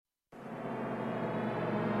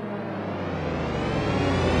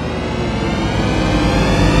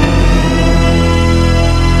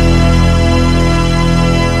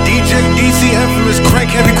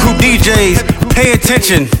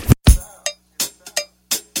attention.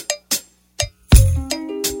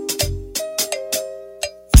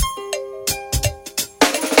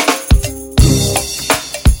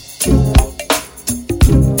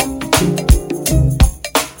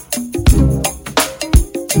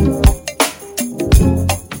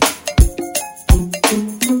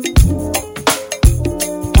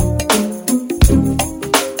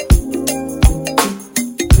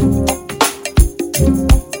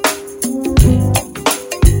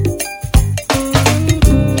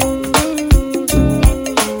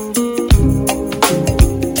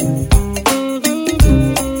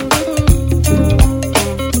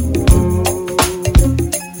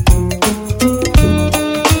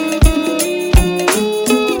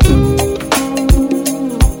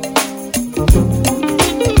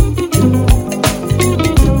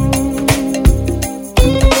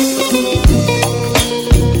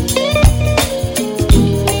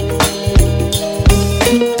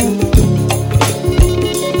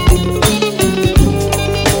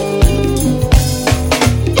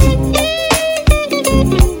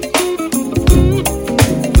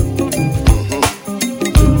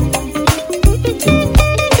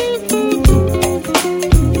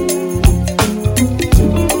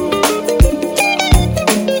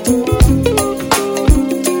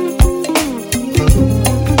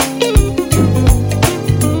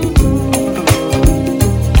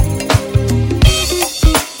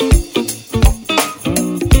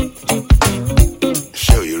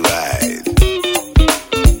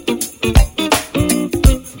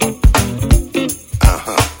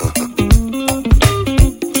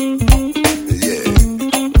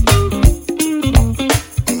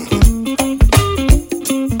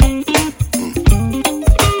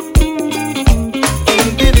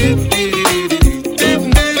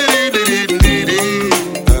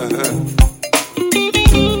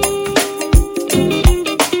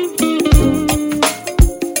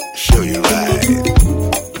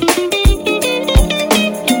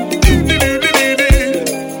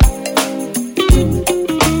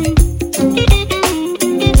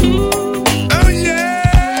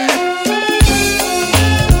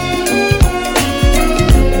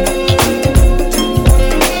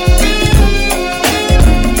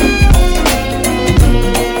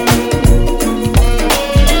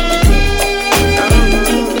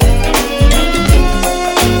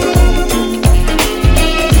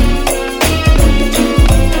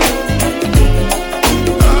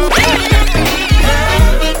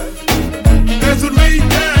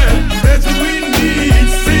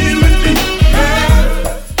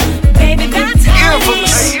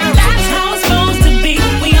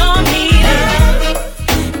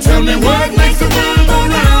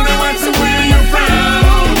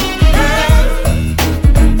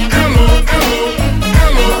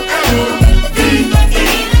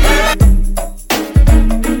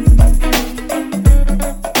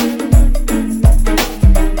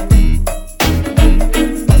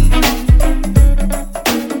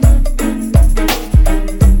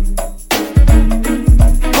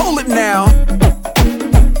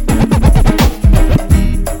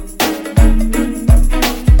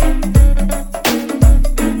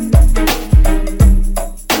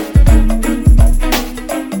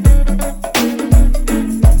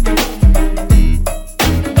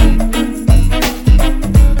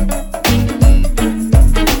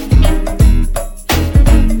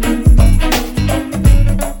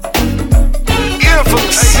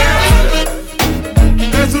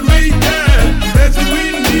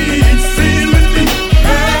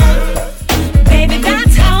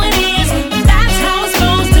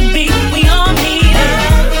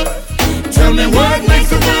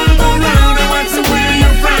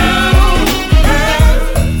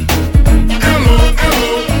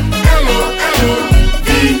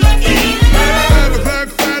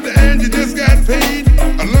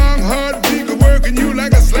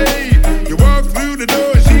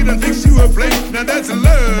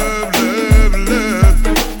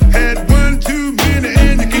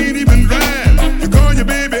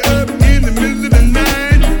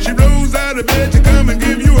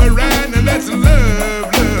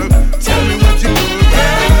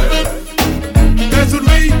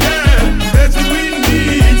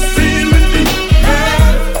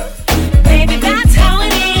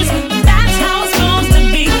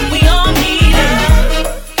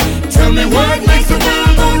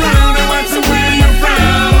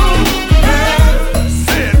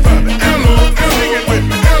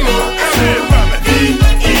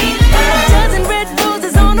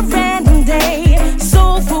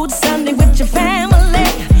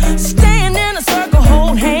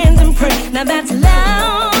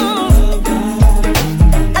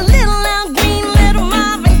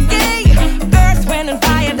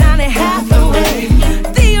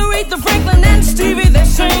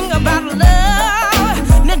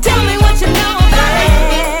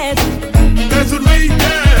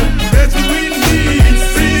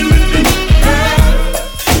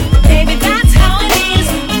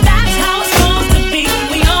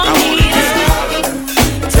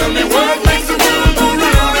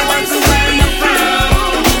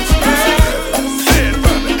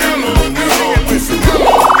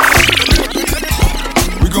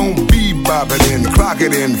 clock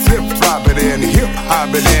it in, flip flop it in, hip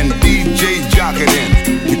hop it in, DJ jock it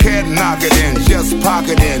in. You can't knock it in, just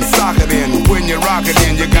pocket in, sock it in. When you rock it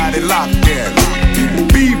in, you got it locked in.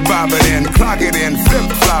 Bebop it in, clock it in, flip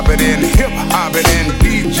flop it in, hip hop it in,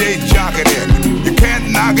 DJ jock it in. You can't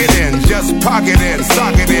knock it in, just pocket in,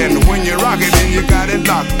 sock it in. When you rock it in, you got it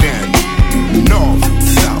locked in. North,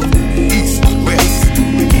 south, east, west.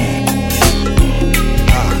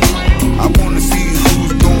 I wanna see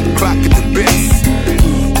who's gonna clock it the best.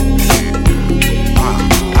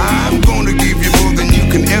 I'm gonna give you more than you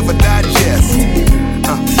can ever digest.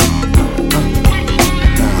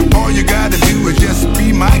 All you gotta do is just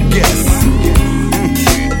be my guest.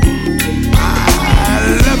 I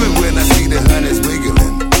love it when I see the honeys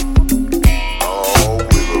wiggling. Oh,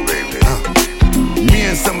 wiggle, baby. Me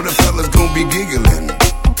and some of the fellas gonna be giggling.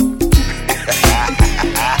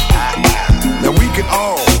 Now we can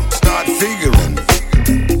all start figuring.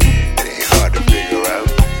 It ain't hard to figure out.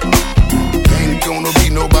 Ain't gonna be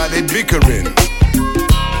nobody bickering.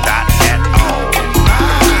 Not at all.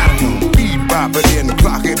 Bebop it in,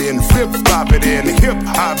 clock it in, flip flop it in, hip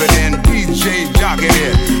hop it in, DJ jock it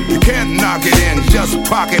in. You can't knock it in, just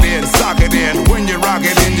pocket in, sock it in. When you rock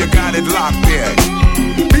it in, you got it locked in.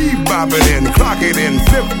 Bebop it in, clock it in,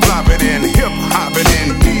 flip flop it in, hip hop it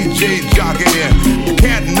in, DJ jock it in. You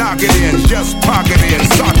can't knock it in, just pocket in,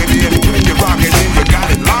 sock it in. When you rock it in, you got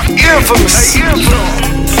it locked in. Infamous.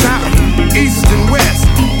 North, south, east and west.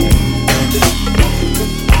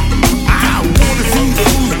 I wanna see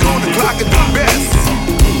who's gonna clock it the best.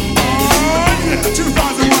 Oh, yeah,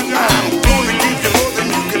 2001, yeah. I'm gonna give you more than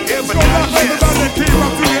you can ever So that's digest. everybody that came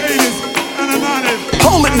up through the 80s and the 90s.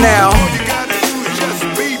 Hold it now. All you gotta do is just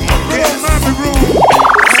be my guest. Mammy room,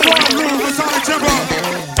 squad room, Masonic Temple.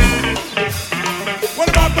 What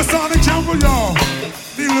about Masonic Temple, y'all?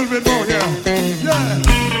 Need a little bit more here. Yeah.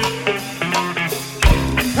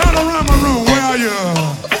 Panorama room, where are you?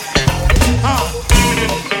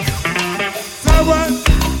 Say what?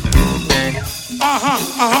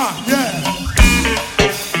 Yeah.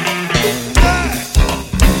 Yeah.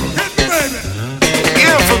 Hit me, baby.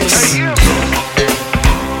 Infamous.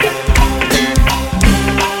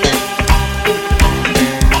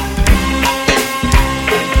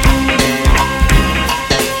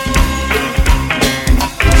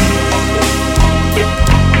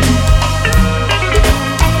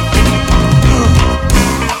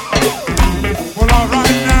 Well, all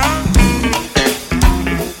right now.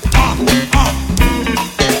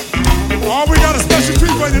 Oh, we got a special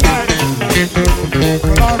treat for you tonight.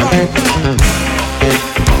 Well, all right now.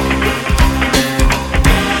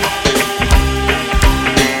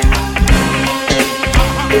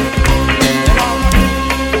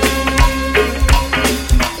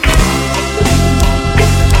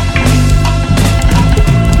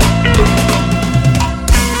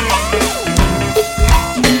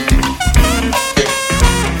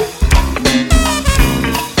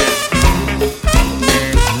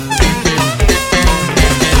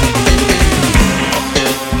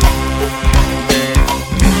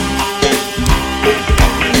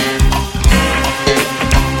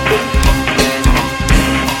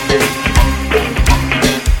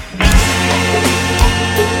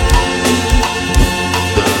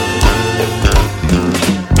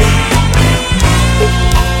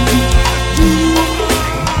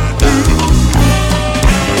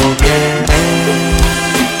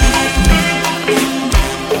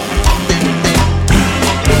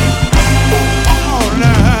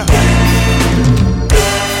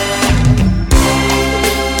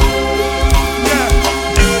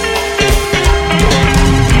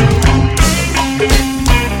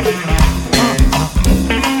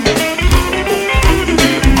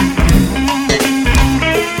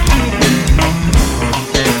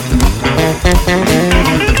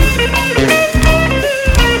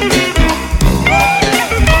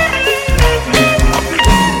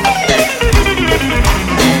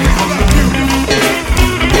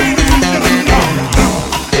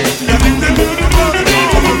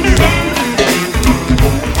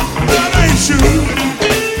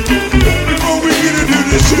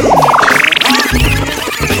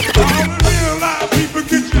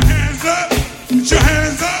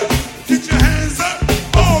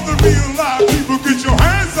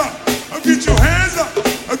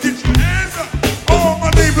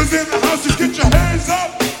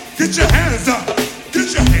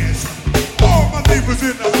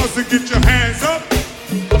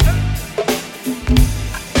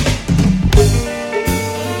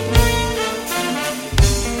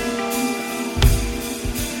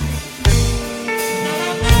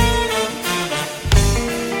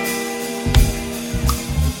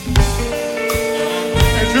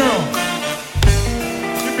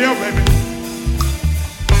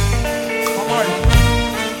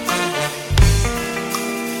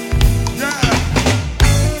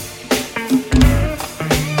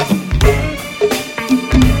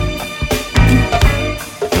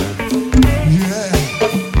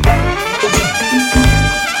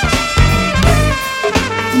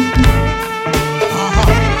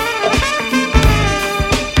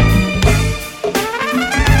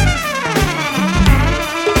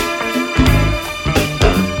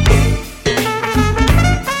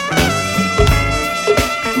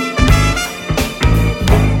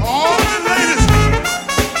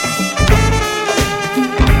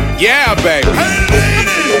 baby. Hey,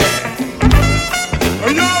 lady,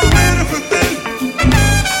 are y'all ready for this?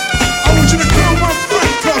 I want you to come up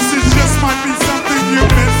front, cause it just might be something you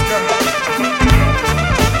miss, girl.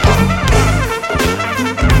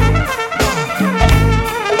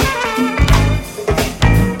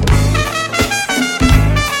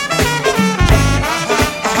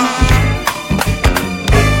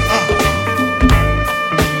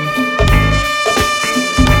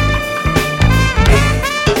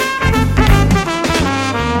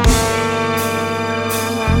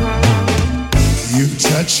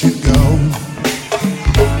 Touch and go,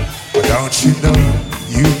 but don't you know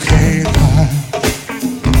you can't hide?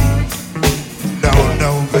 No,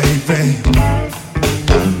 no, baby,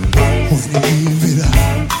 when you give it up,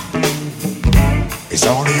 it's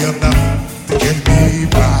only enough to get me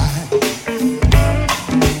by.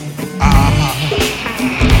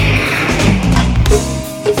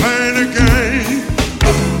 Playing the game,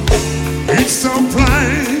 it's so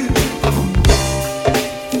plain.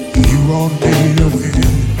 You want me to win.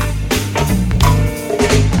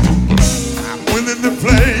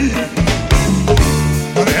 Play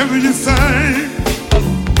whatever you say.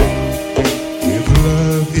 If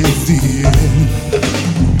love is the end,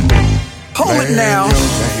 hold it now.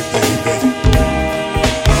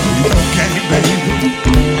 Okay, baby.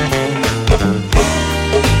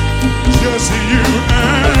 Just you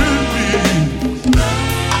and me.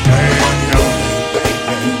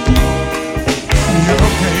 And you're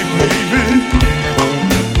okay, baby.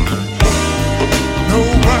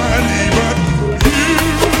 Nobody but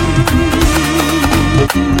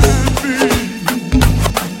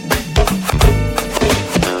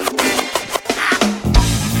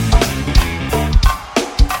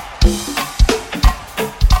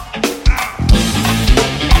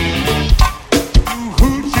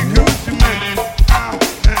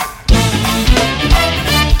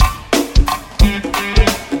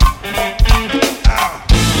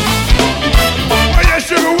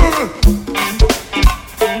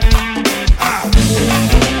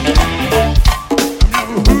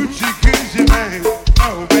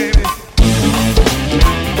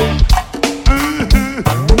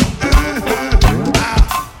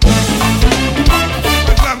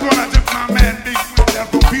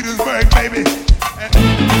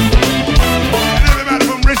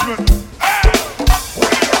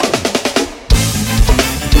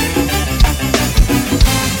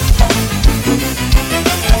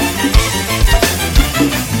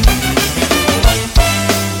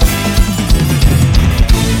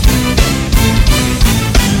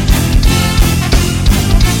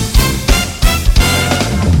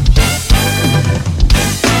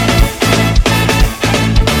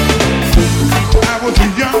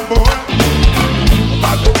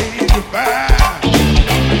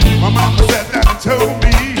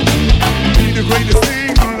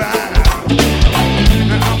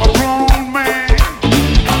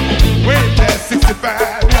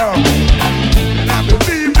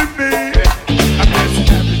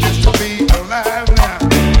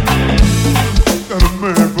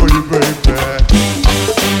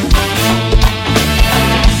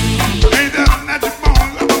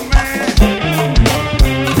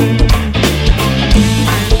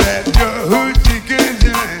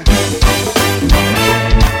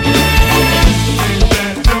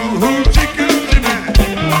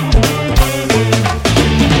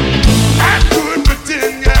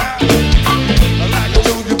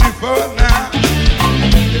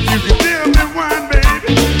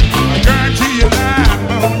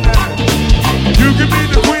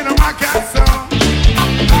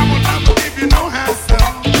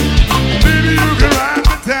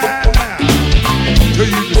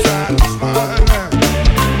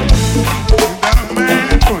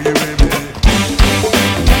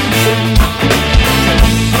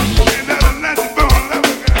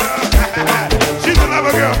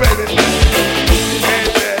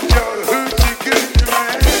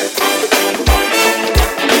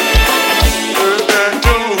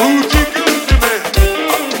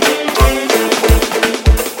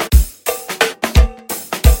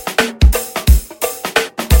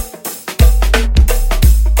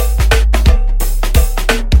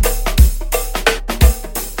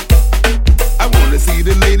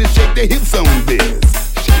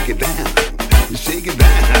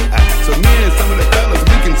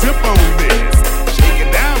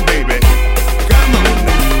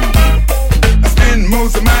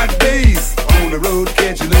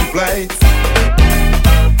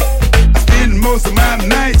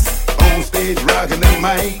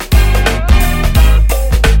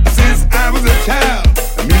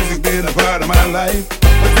life.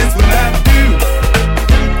 But this what I do.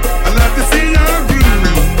 I love to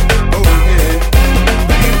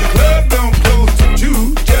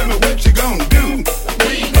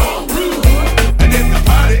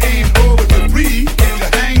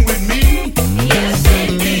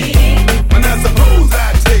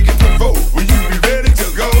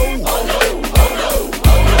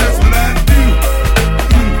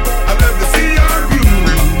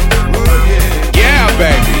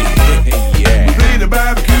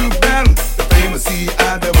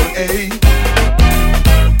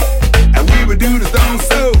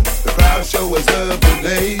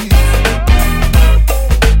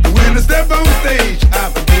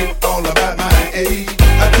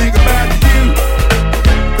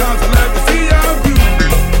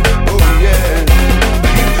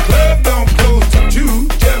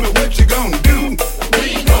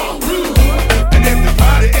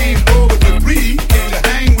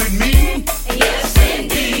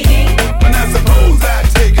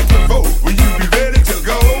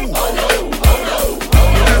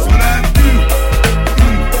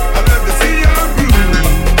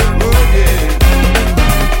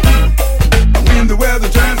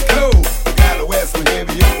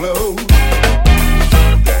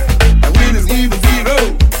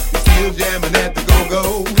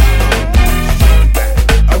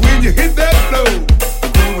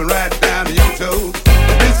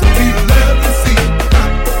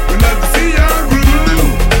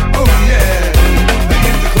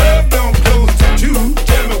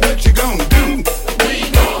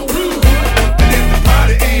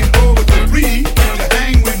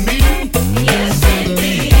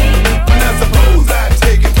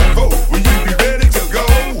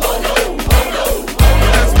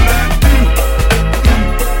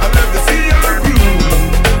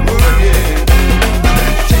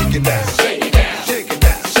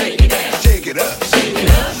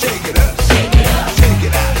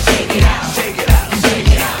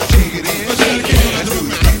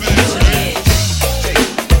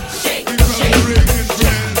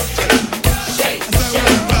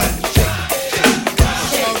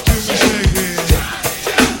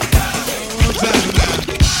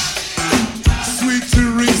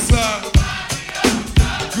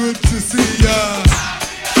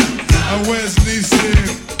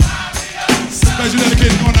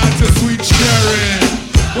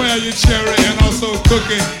Italian Cherry, and also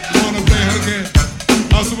Cookie. You wanna play hooky?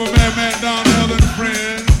 Also my man Don L and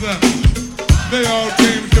friends. They all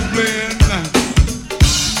came to blend.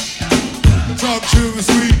 Talk to me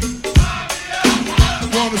sweet.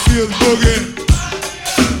 Wanna see us boogie?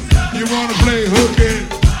 You wanna play hooky?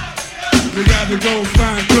 You got to go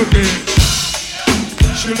find Cookie.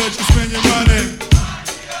 She'll let you spend your money.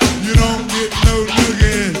 You don't get no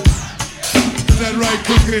noogie. Is that right,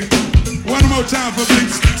 Cookie? One more time for Big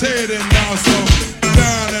Ted and also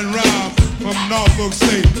Don and Rob from Norfolk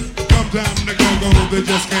State. Sometime they go, they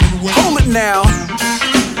just can't wait. Hold it now.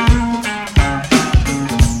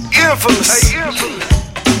 Infamous. Hey, infamous.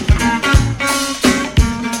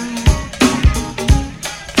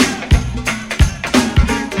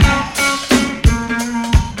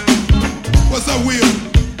 What's up, Will?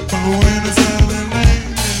 Oh, in the Southern Lane.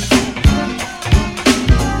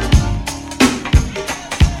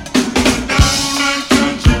 Downright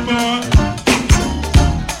country boy.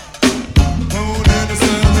 Oh, in the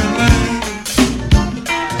Southern Lane.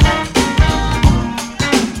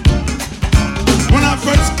 When I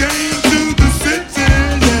first came to the city,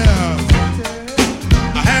 yeah,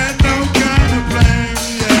 I had no kind of plan,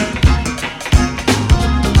 yeah.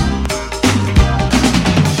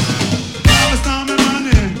 First time in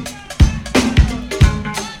money,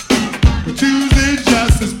 but Tuesday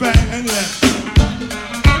just as bad, yeah.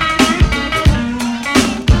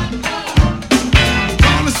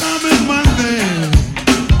 First time in Monday,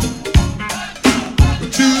 but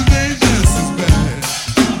Tuesday just as bad.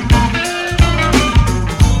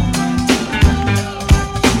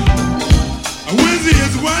 Wednesday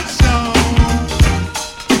is what show?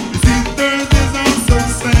 You see, Thursday's also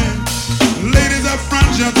sad. Ladies up front,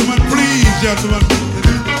 gentlemen, please, gentlemen.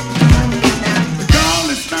 The call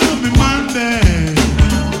is time in Monday.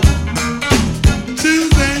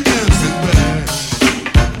 Tuesday just as bad.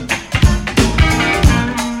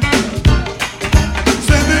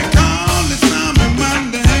 Say the call is time in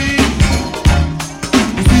Monday.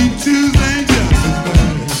 You see, Tuesday just as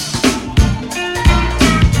bad.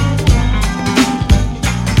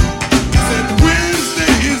 Said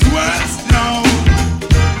Wednesday is what's known.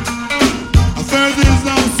 Thursday's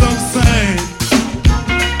also sad.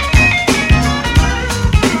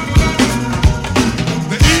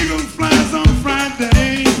 The eagle flies on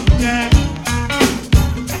Friday, yeah.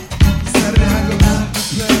 Saturday I go out to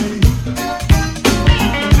play.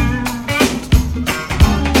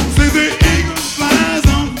 See, the eagle flies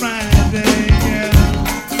on Friday, yeah.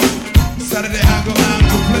 Saturday I go out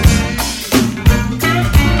to play.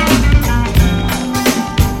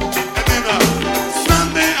 And then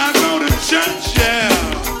Sunday I go to church, yeah.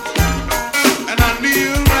 And I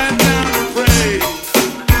kneel right down and pray.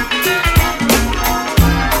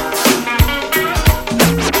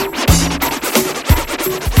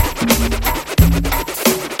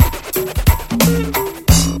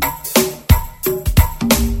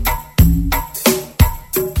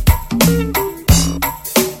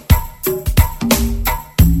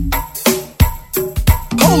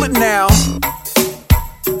 Hold it now.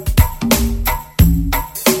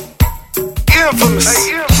 Infamous.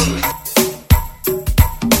 Hey, infamous.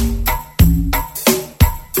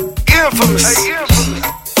 Infamous. Hey,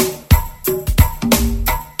 infamous.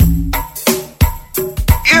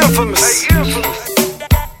 Infamous. Hey, infamous.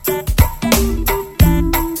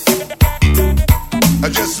 I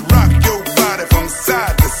just rock your body from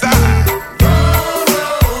side to side.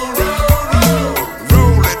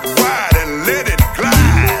 Roll it wide and let it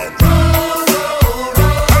glide.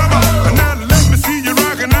 Come on, now let me see you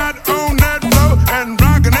rockin' out on that floor and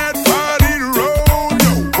rockin' that party roll.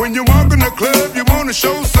 Yo, when you walk in the club, you wanna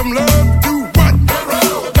show some love. Do what?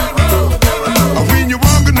 When you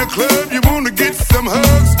walk in the club, you wanna get some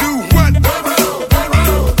hugs. Do what?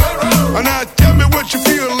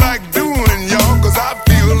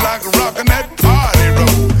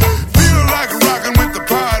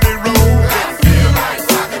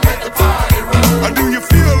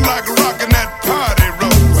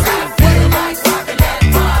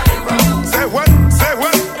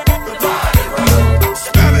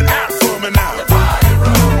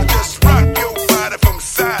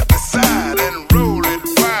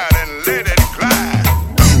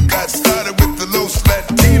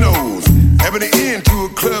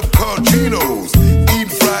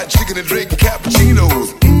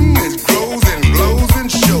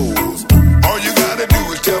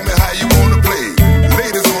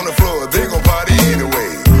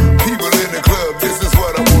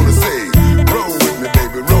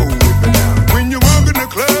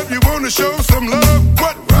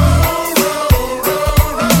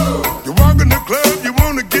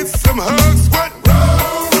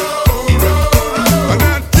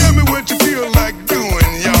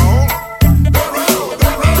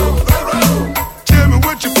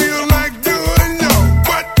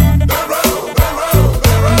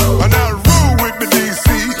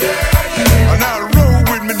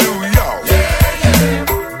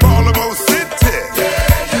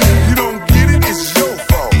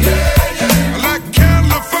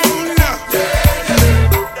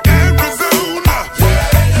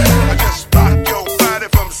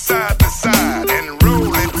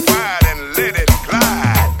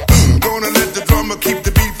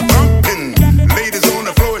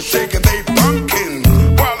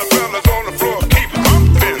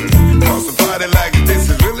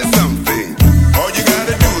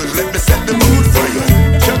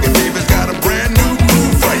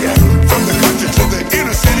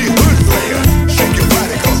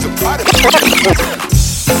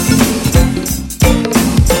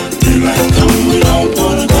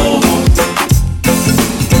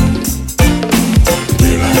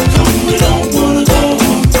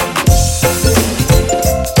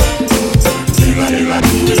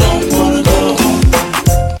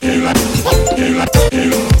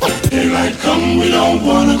 we don't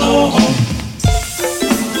wanna go home.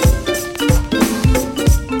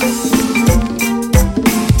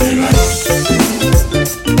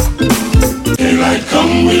 Daylight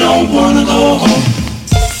come, we don't wanna go home.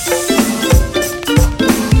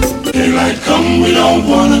 Daylight come, we don't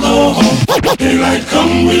wanna go home. Daylight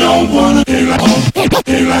come, we don't wanna daylight home.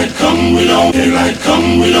 Daylight come, we don't daylight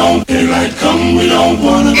come, we don't daylight come, we don't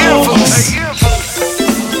wanna go home.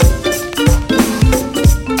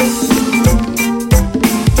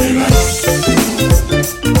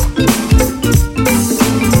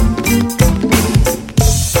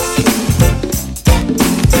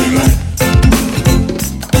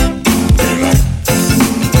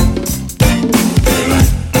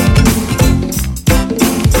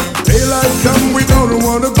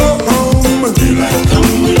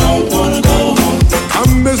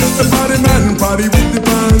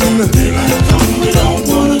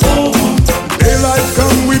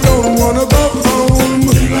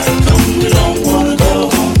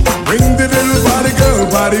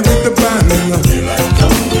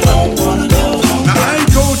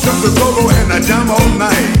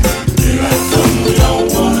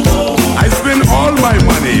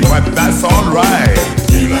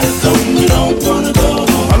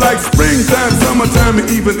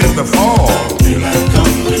 Even in the fall, daylight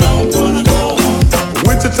come, we don't wanna go home.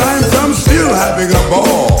 Winter time comes, still having a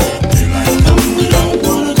ball. Daylight come, we don't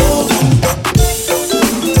wanna go home.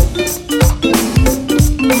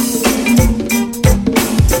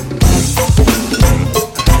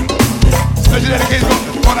 Special dedication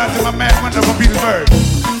going out to my man Winter from Petersburg.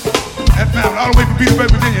 That family all the way from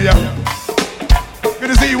Petersburg, Virginia, y'all. Good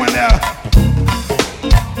to see you in there.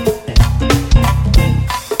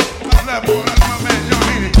 I love you.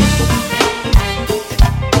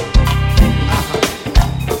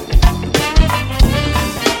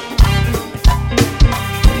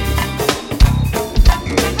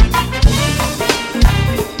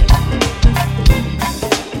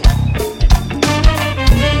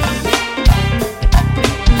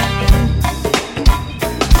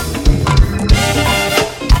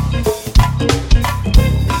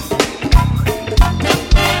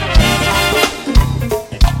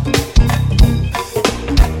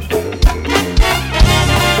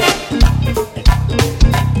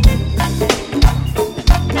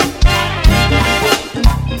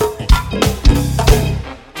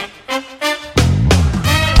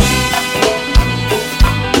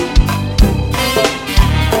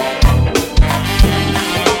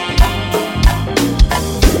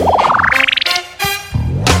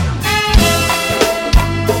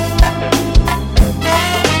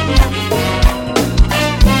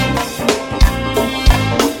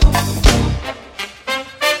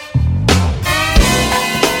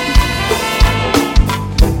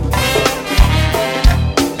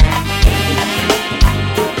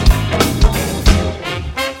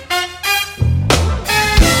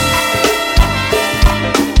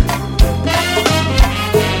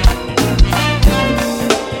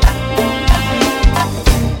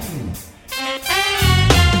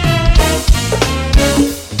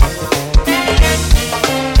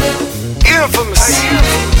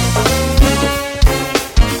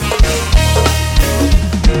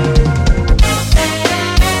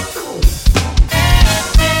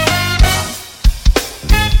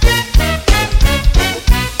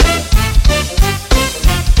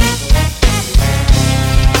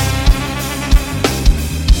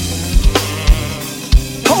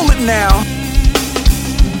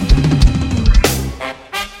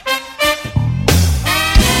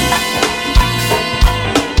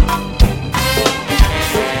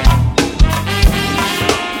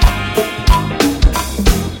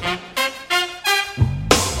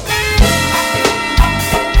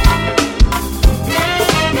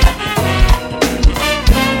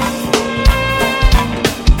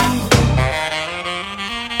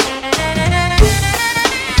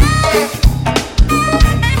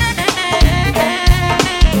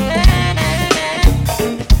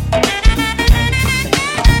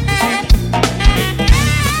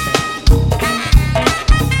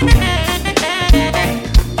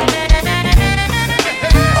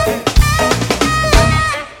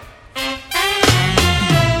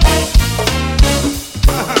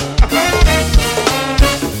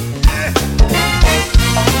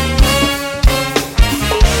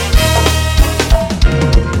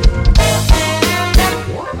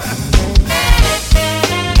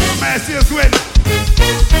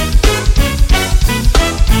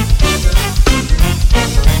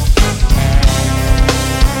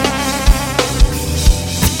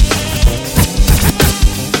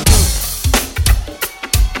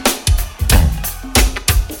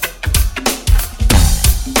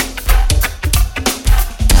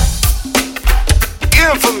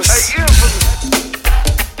 Infamous. Hey, infamous.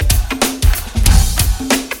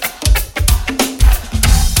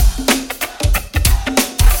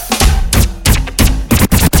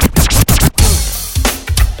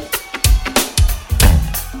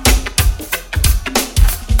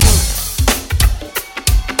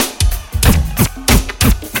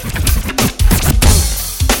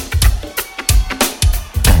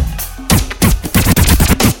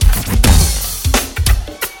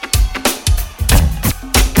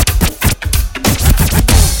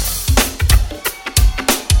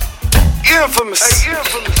 Infamous. Hey,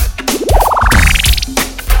 infamous.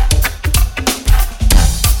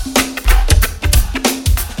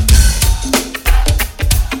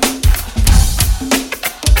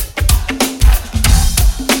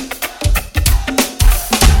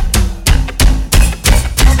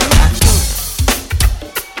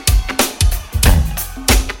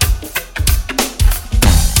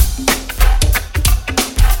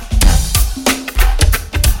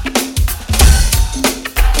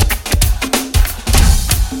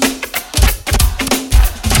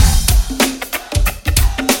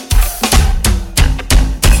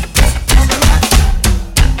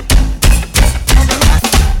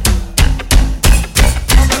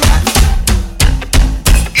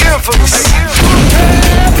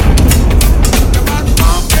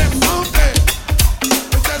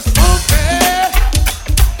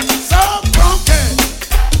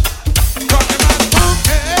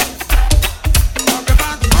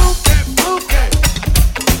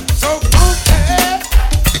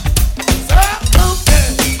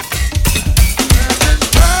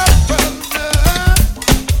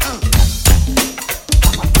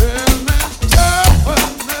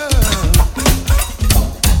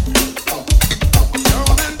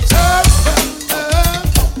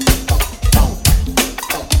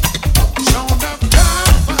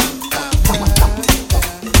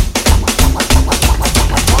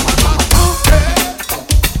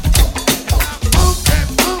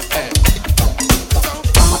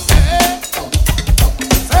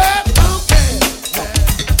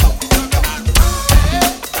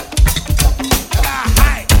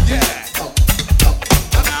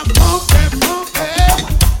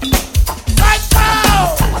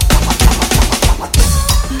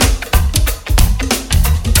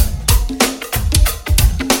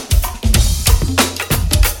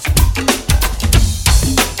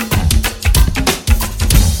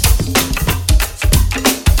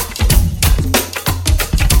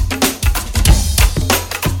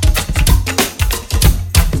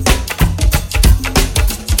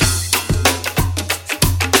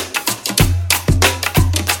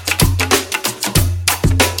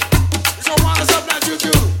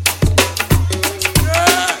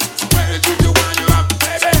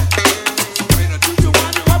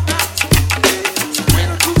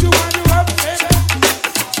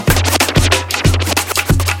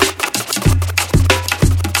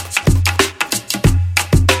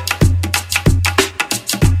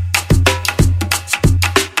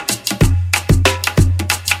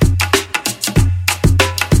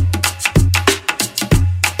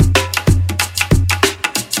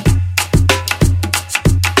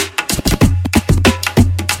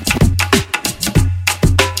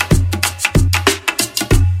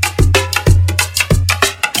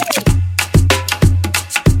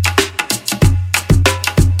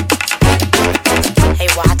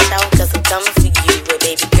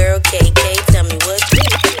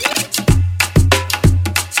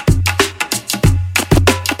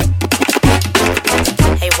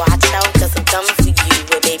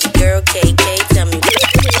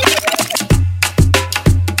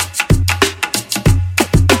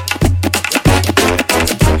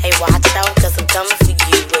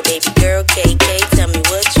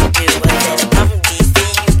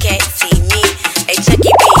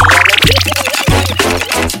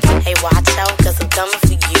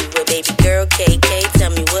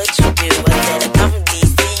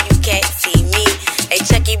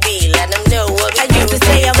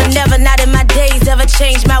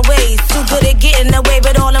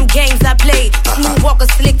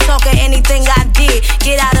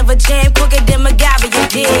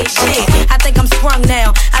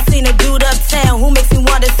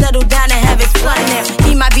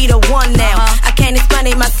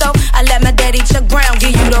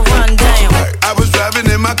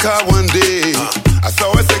 car one day. I saw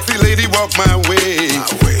a sexy lady walk my way.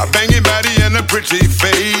 A banging body and a pretty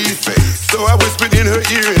face. So I whispered in her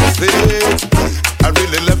ear and said, I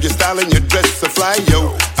really love your style and your dress so fly,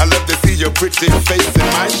 yo. I love to see your pretty face in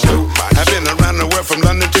my show. I've been around the world girl from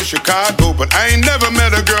London to Chicago, but I ain't never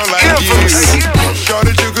met a girl like you.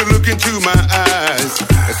 Shorty took a look into my eyes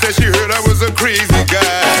and said she heard I was a crazy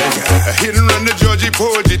guy, a hit and run the Georgie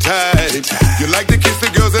Porgy type. You like to kiss the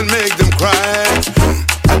girls and make them cry.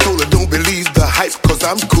 I told her don't believe the hype, cause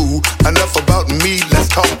I'm cool. Enough about me, let's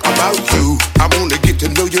talk about you. I wanna get to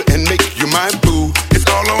know you and make you my boo. It's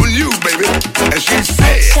all on you, baby. And she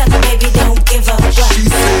said, Chuck, baby, don't give up. She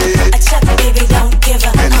said, Chuck, baby, don't give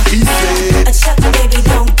up. And he said, Chuck, baby,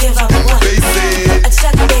 don't give up. They said,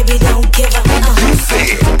 Chuck, baby, don't give up. You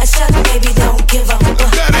said, Chuck, baby, don't give up.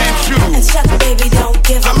 That ain't true. Chuck, baby, don't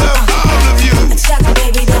give I up. love all of you. Chuck,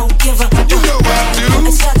 baby, don't give up. You know I do.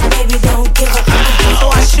 Chuck, baby, don't give up. So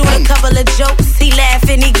I shoot a couple of jokes, he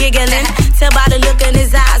laughing, he giggling. Tell by the look in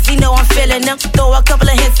his eyes, he know I'm feeling them. Throw a couple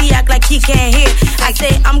of hints, he act like he can't hear. I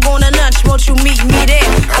say, I'm going to lunch, won't you meet me there?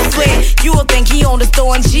 I swear, you will think he on the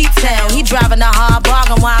store in G-Town. He driving a hard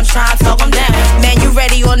bargain while I'm trying to talk him down. Man, you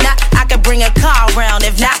ready or not? I can bring a car around.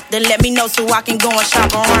 If not, then let me know so I can go and shop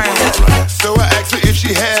around. So I asked her if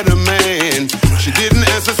she had a man. She didn't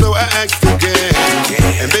answer, so I asked again.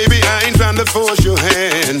 And baby, I ain't trying to force your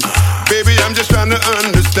hand. Baby, I'm just trying to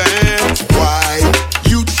understand why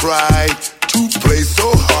you try to play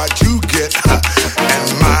so hard to get. And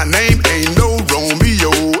my name ain't no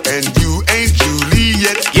Romeo, and you ain't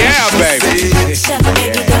Juliet. Yeah, baby. Chuck,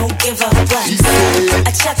 baby, don't give up. He said,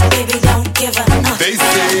 Chuck, baby, don't give up. they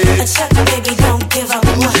said, Chuck, baby, don't give up.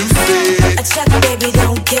 you said, Chuck, baby,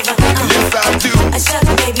 don't give up. yes I do. Chuck,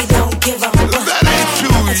 baby, don't give up. That ain't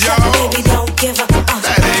true, Chuck, y'all. baby, don't give up.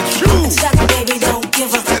 That ain't true. Chuck, baby, don't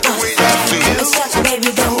give up. That's the way I feel. Chuck,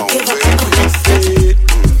 baby, don't give up. He said,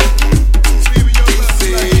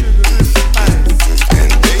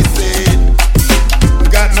 and they said,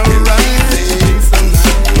 got no right.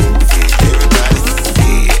 Everybody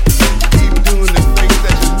said, keep doing the things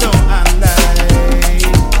that you know I like.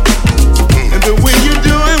 And the way you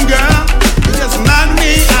do 'em, girl, you just knock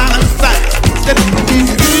me out of sight.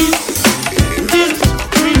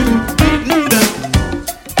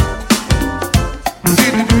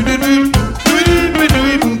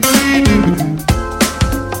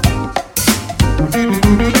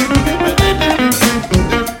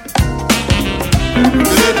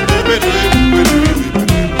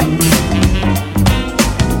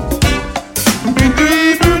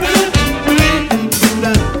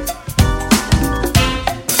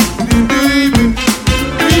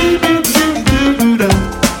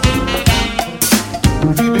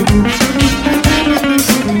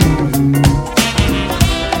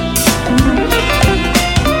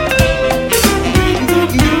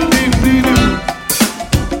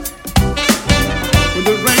 When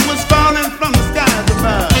the rain was falling from the skies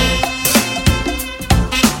above,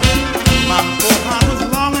 my poor heart was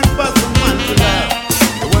longing for someone to love.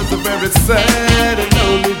 It was a very sad and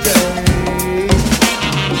lonely day.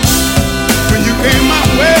 When you came my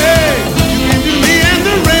way, you came to me in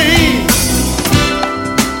the rain.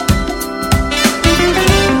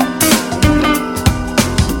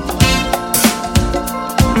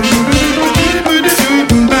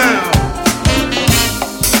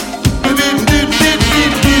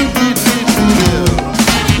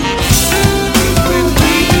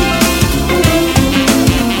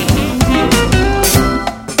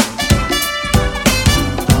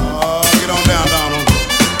 Get on down, Donald.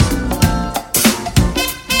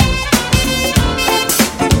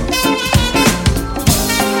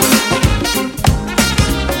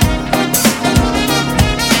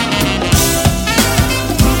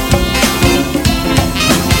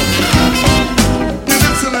 Your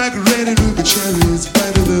lips are like red ruby cherries,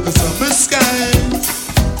 brighter than the summer skies.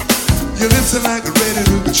 Your lips are like red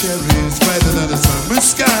ruby cherries, brighter than the summer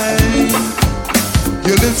sky.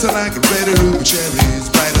 Your lips are like red ruby cherries,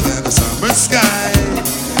 brighter than the summer sky,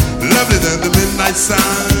 lovely than the midnight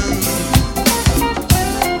sun.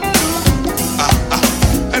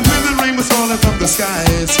 And when the rain was falling from the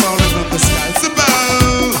skies, falling from the skies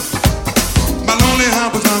above, my lonely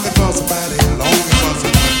heart was longing for somebody, longing for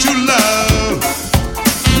someone to love.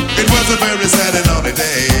 It was a very sad and lonely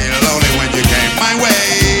day, lonely when you came my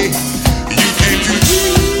way. You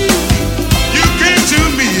came to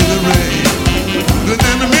me in the rain,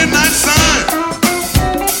 than the midnight sun.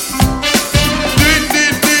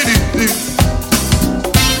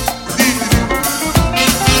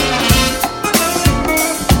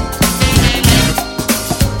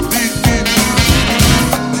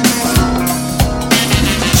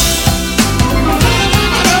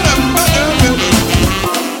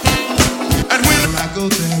 And when I go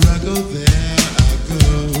there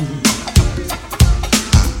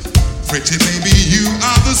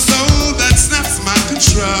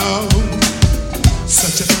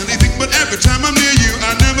but every time I'm near you,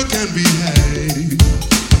 I never can behave.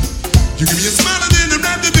 You give me a smile and then I'm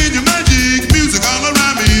wrapped up in your magic. Music all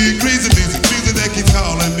around me, crazy music that keeps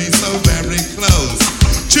calling me so very close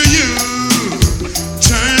to you.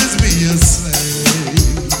 Turns me a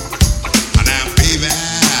slave. Now, baby,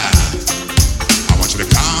 I want you to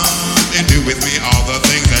come and do with me all the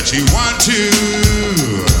things that you want to.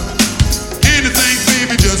 Anything,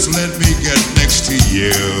 baby, just let me get next to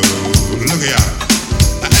you. Look at y'all.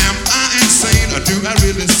 Am I insane or do I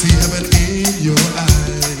really see heaven in your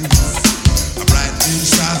eyes? A bright new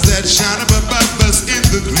stars that shine up above us in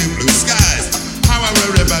the clear blue skies. How I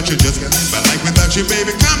worry about you, just can't live my life without you,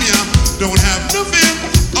 baby. Come here, don't have no fear.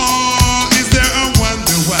 Or is there a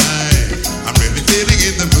wonder why I'm really feeling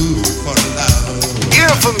in the mood for love?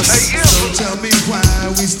 So tell me why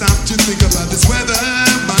we stop to think about this weather,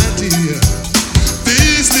 my dear.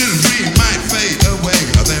 This little dream might fade away.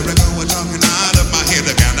 Oh, there we go, we're talking out of my head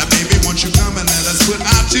again. Now, baby, won't you come and let us put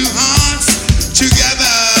our two hearts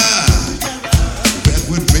together? That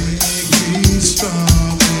would make me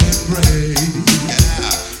strong and brave.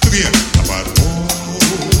 Yeah, look here. But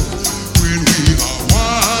when we are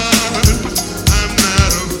one, I'm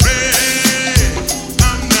not afraid.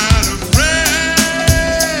 I'm not afraid.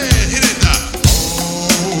 Hit it now.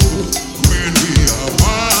 When we are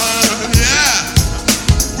one, yeah.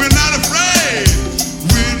 We're not afraid.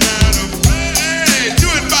 We're not afraid. Do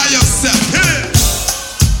it by yourself. Hit it.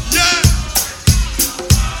 Yeah.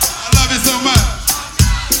 I love you so much.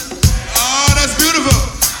 Oh, that's beautiful.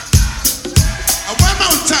 One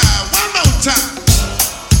more time. One more time.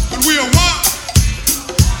 When we are one.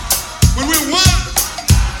 When we're one.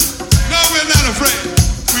 No, we're not afraid.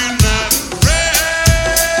 We're not afraid.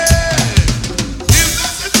 If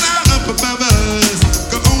there's a cloud up above us,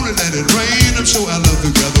 go on and let it rain. I'm sure our love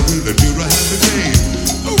together will endure a happy day.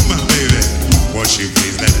 Oh, my baby, won't you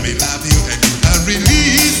please let me love you and get a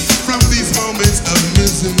release from these moments of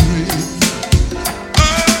misery.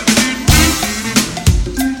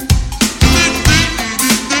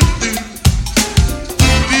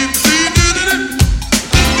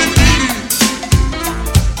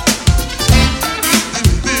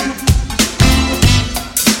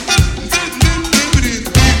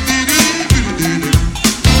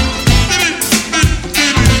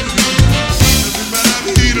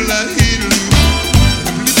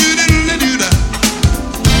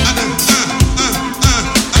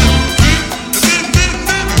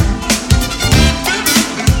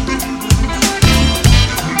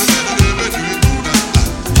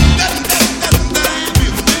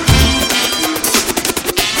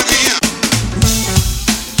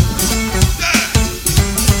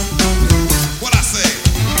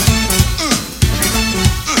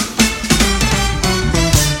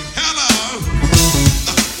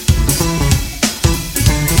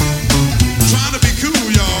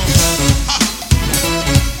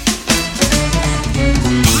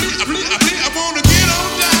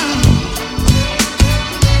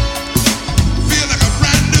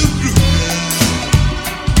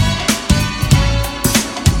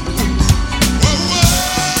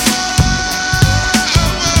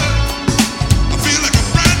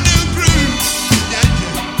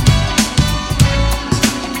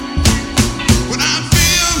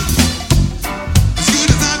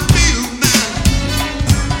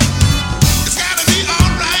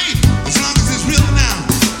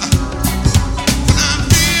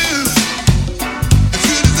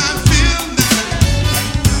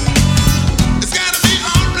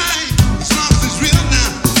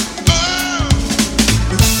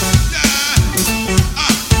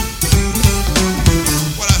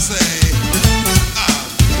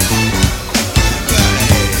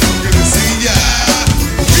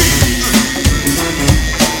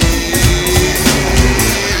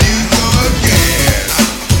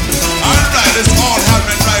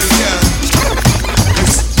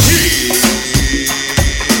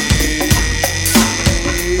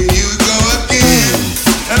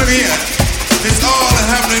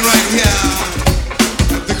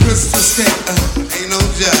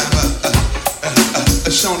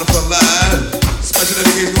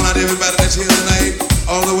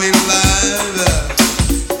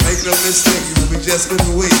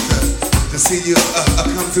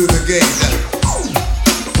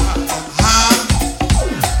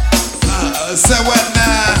 Say what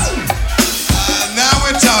now? Now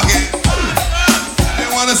we're talking. They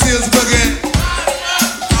wanna see us boogie.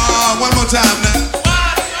 One more time now.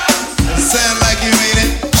 Say it like you mean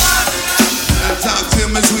it. Talk to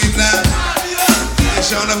me sweet now.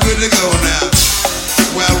 It's showing up good to go now.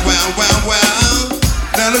 Well.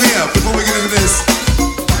 Now look here, before we get into this,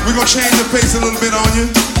 we're gonna change the pace a little bit on you.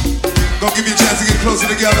 Gonna give you a chance to get closer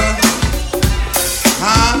together.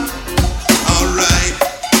 Huh? Alright.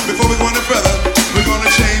 Before we go any further, we're gonna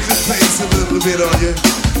change the pace a little bit on you.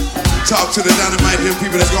 Talk to the dynamite young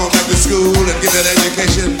people that's going back to school and get that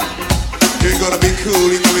education. You're gonna be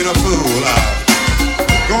cool, you're gonna be no fool.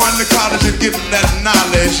 Going to college and getting that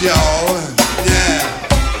knowledge, y'all. Yeah.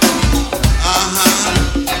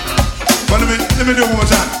 But let me do it one more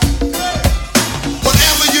time.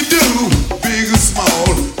 Whatever you do, big or small,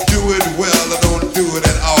 do it well or don't do it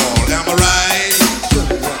at all. Am I right?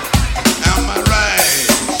 Am I right?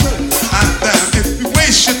 If you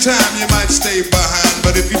waste your time, you might stay behind.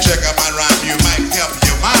 But if you check out my rhyme, you might help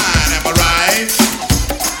your mind. Am I right?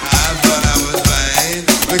 I thought I was right.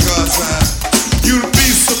 Because you'll be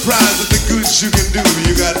surprised at the good you can do.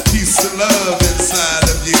 You got peace and love inside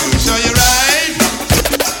of you. Sure you're right?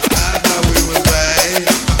 I thought we were right.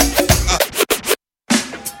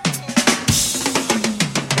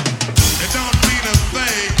 It don't mean a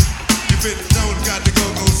thing if it don't got to go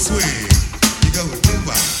swing. You go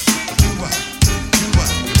do-wop, do-wop,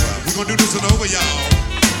 do-wop, do-wop. We're gonna do this one over, y'all.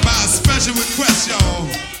 By a special request, y'all.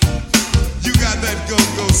 You got that go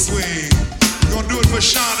swing. We're gonna do it for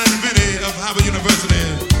Sean and Vinny of Howard University.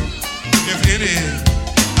 If any,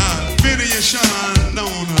 Vinny and Sean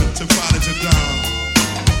known to Prodigy Dawn.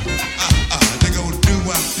 They go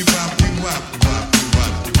do-wop, do-wop, do-wop, do-wop,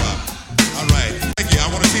 do-wop, do-wop. All right, thank you. I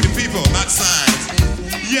want to see the people, not signs.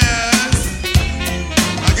 Yes.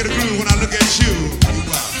 I get a groove when I look at you.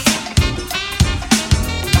 Do-wop.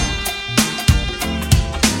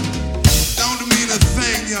 Don't mean a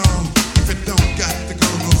thing, y'all, if it don't got to go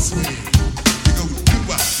no swing. You go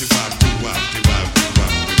do-wop, do-wop, do-wop, do-wop,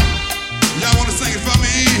 do-wop. Y'all want to sing it for me?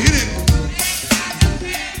 Hit it.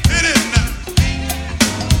 Hit it now.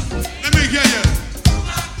 Let me hear you.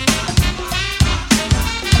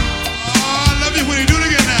 Oh, I love you when you do it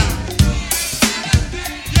again now.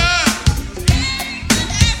 Yeah.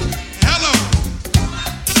 Hello.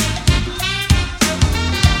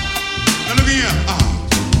 Now look here.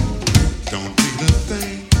 Don't mean a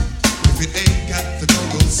thing if it ain't got to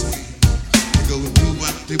go swing. You go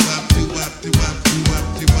do-wop, do-wop, do-wop, do-wop, do-wop,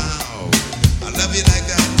 do-wop. I love you like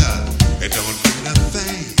that. It don't mean a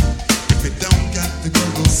thing if it don't got to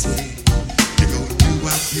go swing. You go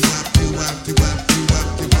do-wop, do-wop, do-wop, do-wop, do-wop,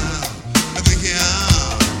 do-wop. Look at here.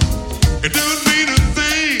 It don't mean a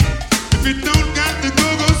thing if it don't got to go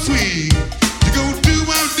swing. You go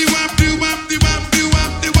do-wop, do-wop, do-wop, do-wop,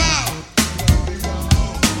 do-wop, do-wop.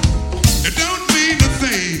 It don't mean a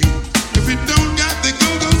thing if it don't got to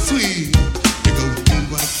go swing. You go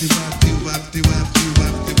do-wop, do-wop, do-wop, do-wop,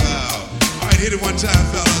 do-wop, do-wop. All right, hit it one time,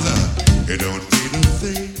 fella.